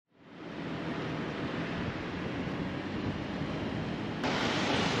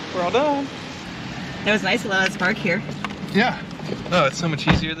we're all done. That was nice to let us park here. Yeah. Oh, it's so much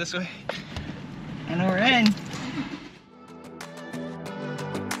easier this way. And we're in.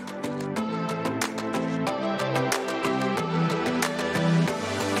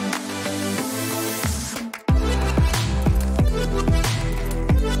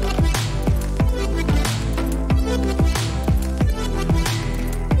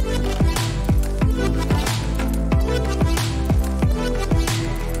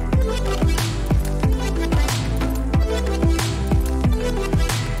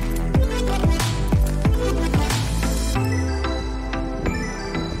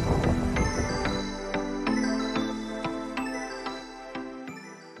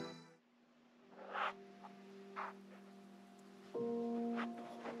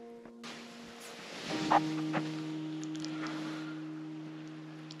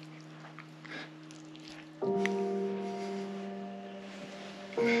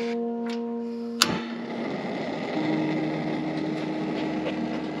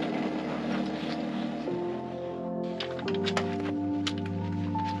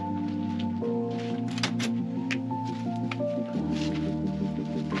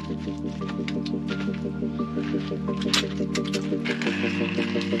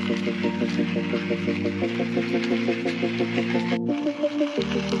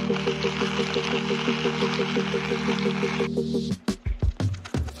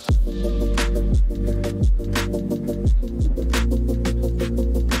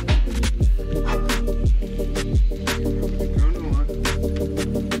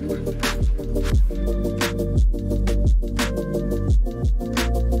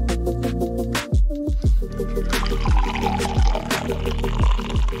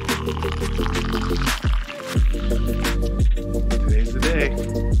 Today's the day.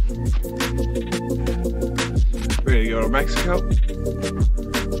 Ready to go to Mexico?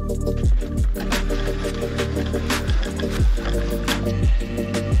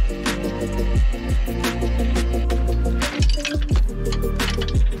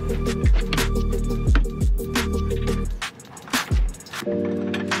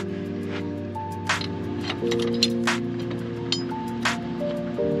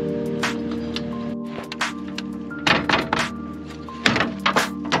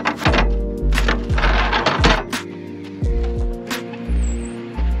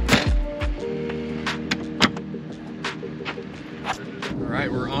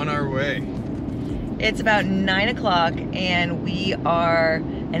 Alright, we're on our way. It's about 9 o'clock and we are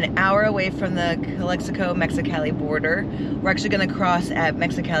an hour away from the Calexico-Mexicali border. We're actually going to cross at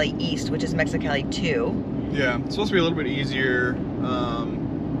Mexicali East, which is Mexicali II. Yeah, it's supposed to be a little bit easier.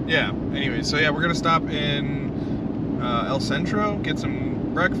 Yeah, anyway, so yeah, we're going to stop in El Centro, get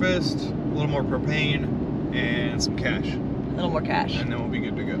some breakfast, a little more propane, and some cash. A little more cash. And then we'll be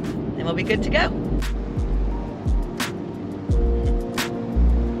good to go. And we'll be good to go.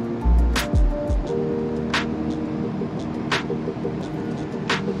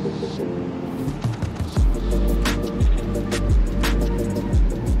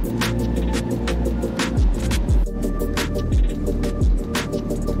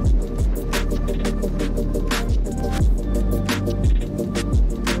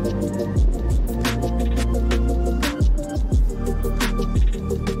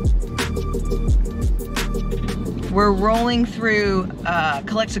 We're rolling through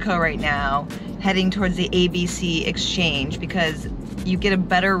Calexico right now, heading towards the ABC exchange because you get a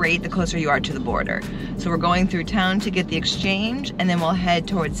better rate the closer you are to the border. So we're going through town to get the exchange, and then we'll head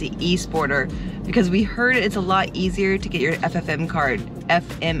towards the east border because we heard it's a lot easier to get your FMM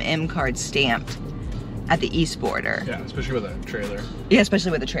card stamped at the east border. Yeah, especially with a trailer. Yeah,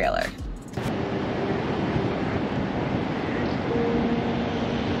 especially with a trailer.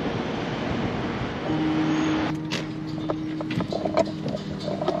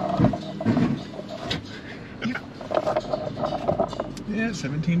 Yeah,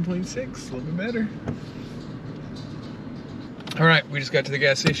 17.6, a little bit better. All right, we just got to the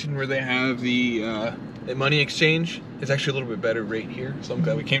gas station where they have the money exchange. It's actually a little bit better rate here, so I'm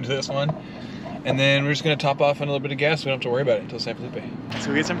glad we came to this one. And then we're just gonna top off on a little bit of gas. So we don't have to worry about it until San Felipe. Let's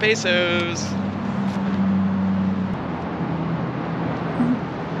go get some pesos.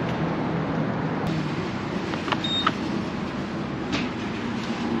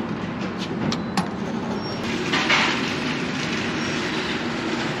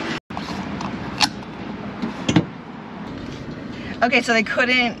 Okay, so we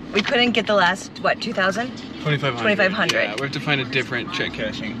couldn't get the last, what, 2,000? 2,500. 2,500. Yeah, we have to find a different check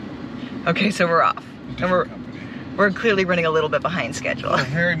cashing. Okay, so we're off. And we're clearly running a little bit behind schedule. Oh,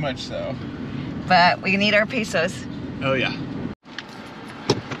 very much so. But we need our pesos. Oh yeah.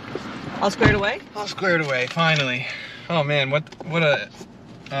 All squared away? All squared away, finally. Oh man, what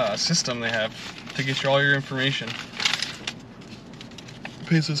a system they have to get you all your information.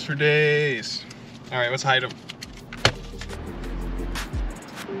 Pesos for days. All right, let's hide them.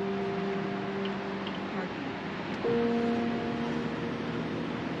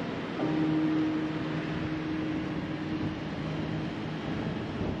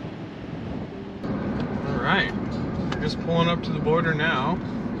 All right, we're just pulling up to the border now.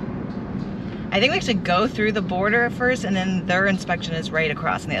 I think we should go through the border first, and then their inspection is right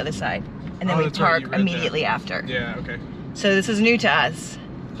across on the other side. And then we park immediately after. Yeah, okay. So this is new to us.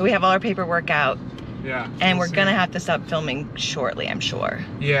 But we have all our paperwork out. Yeah. And we're gonna have to stop filming shortly, I'm sure.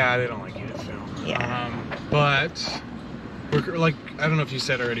 Yeah, they don't like you to film. Yeah. But we're like, I don't know if you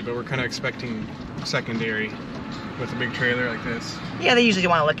said already, but we're kind of expecting secondary with a big trailer like this. Yeah, they usually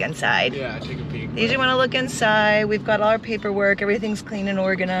want to look inside. Yeah, take a peek. They usually want to look inside. We've got all our paperwork, everything's clean and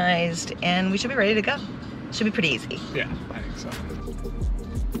organized, and we should be ready to go. Should be pretty easy. Yeah, I think so.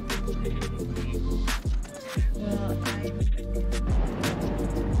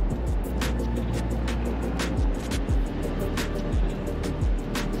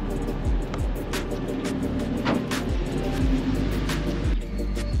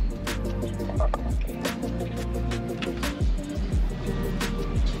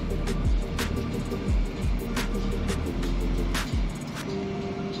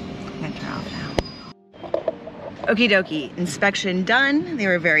 Okie dokie, inspection done. They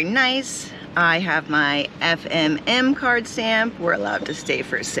were very nice. I have my FMM card stamp. We're allowed to stay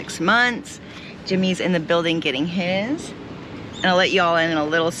for 6 months. Jimmy's in the building getting his. And I'll let y'all in a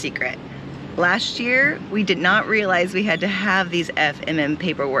little secret. Last year, we did not realize we had to have these FMM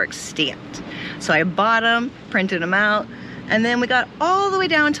paperwork stamped. So I bought them, printed them out, and then we got all the way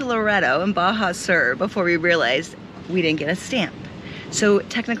down to Loreto in Baja Sur before we realized we didn't get a stamp. So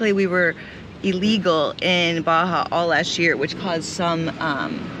technically we were illegal in Baja all last year, which caused a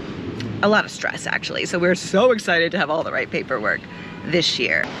lot of stress actually. So we're so excited to have all the right paperwork this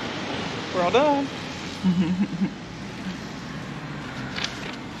year. We're all done.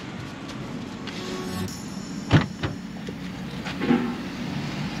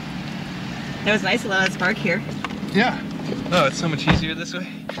 That was nice to let us park here. Yeah. Oh, it's so much easier this way.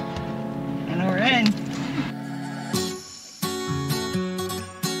 And we're in.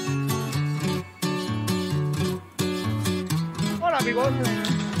 Hola amigos,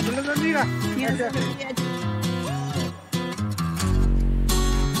 Dios les bendiga.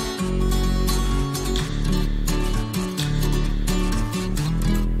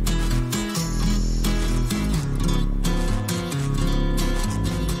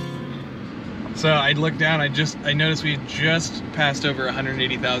 So I looked down, I noticed we just passed over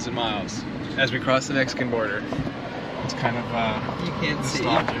 180,000 miles as we crossed the Mexican border. It's kind of You can't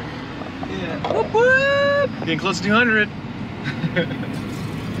nostalgic. see. Yeah. Whoop whoop! Getting close to 200.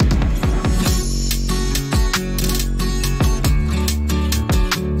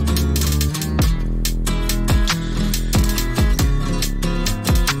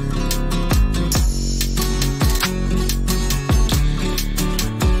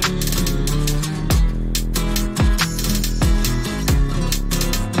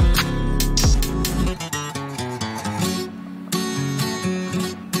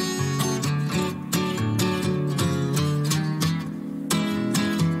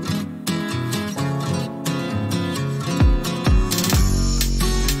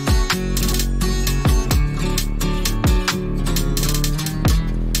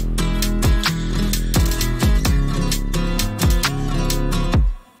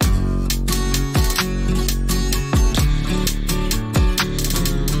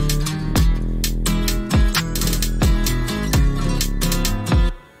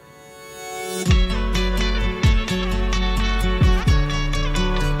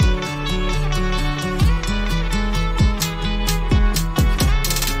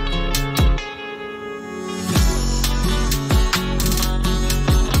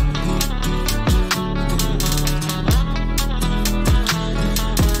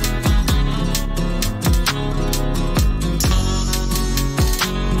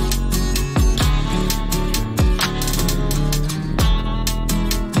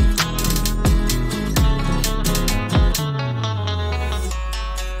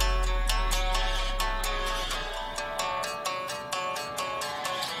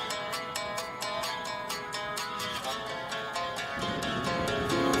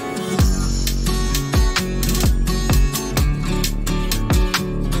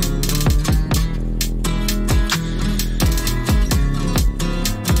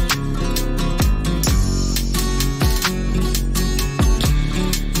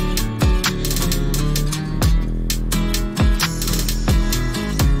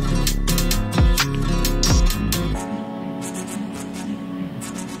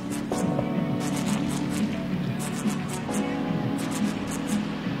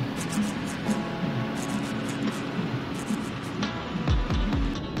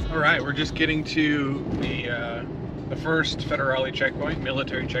 right, we're just getting to the first federale checkpoint,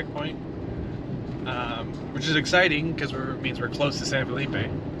 military checkpoint, which is exciting because it means we're close to San Felipe.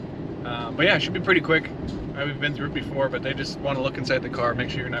 But yeah, it should be pretty quick. We've been through it before, but they just want to look inside the car, make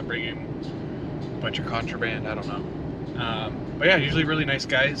sure you're not bringing a bunch of contraband. I don't know. But yeah, usually really nice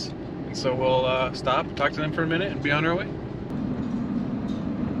guys. And so we'll stop, talk to them for a minute, and be on our way.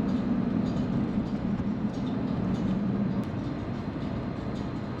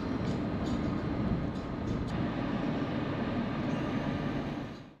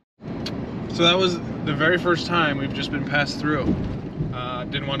 So that was the very first time we've just been passed through.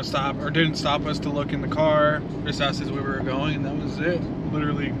 Didn't want to stop, or didn't stop us to look in the car, just asked as we were going, and that was it.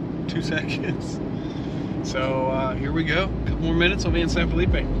 Literally 2 seconds. So here we go. A couple more minutes, we'll be in San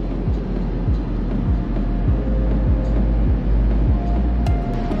Felipe.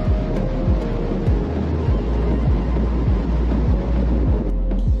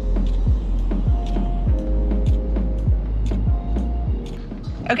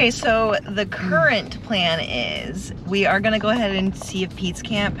 Okay, so the current plan is we are gonna go ahead and see if Pete's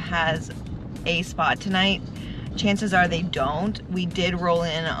Camp has a spot tonight. Chances are they don't. We did roll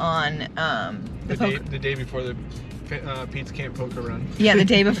in on the day before the Pete's Camp poker run. Yeah, the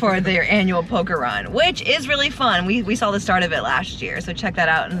day before their annual poker run, which is really fun. We saw the start of it last year, so check that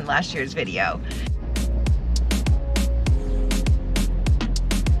out in last year's video.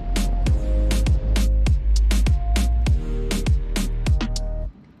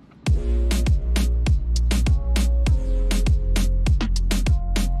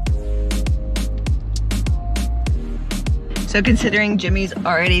 So considering Jimmy's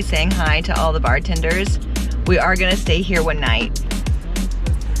already saying hi to all the bartenders, we are gonna stay here one night.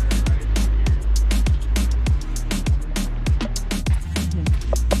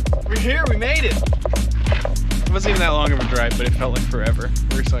 We're here, we made it! It wasn't even that long of a drive, but it felt like forever.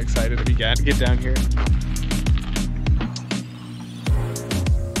 We're so excited to get down here.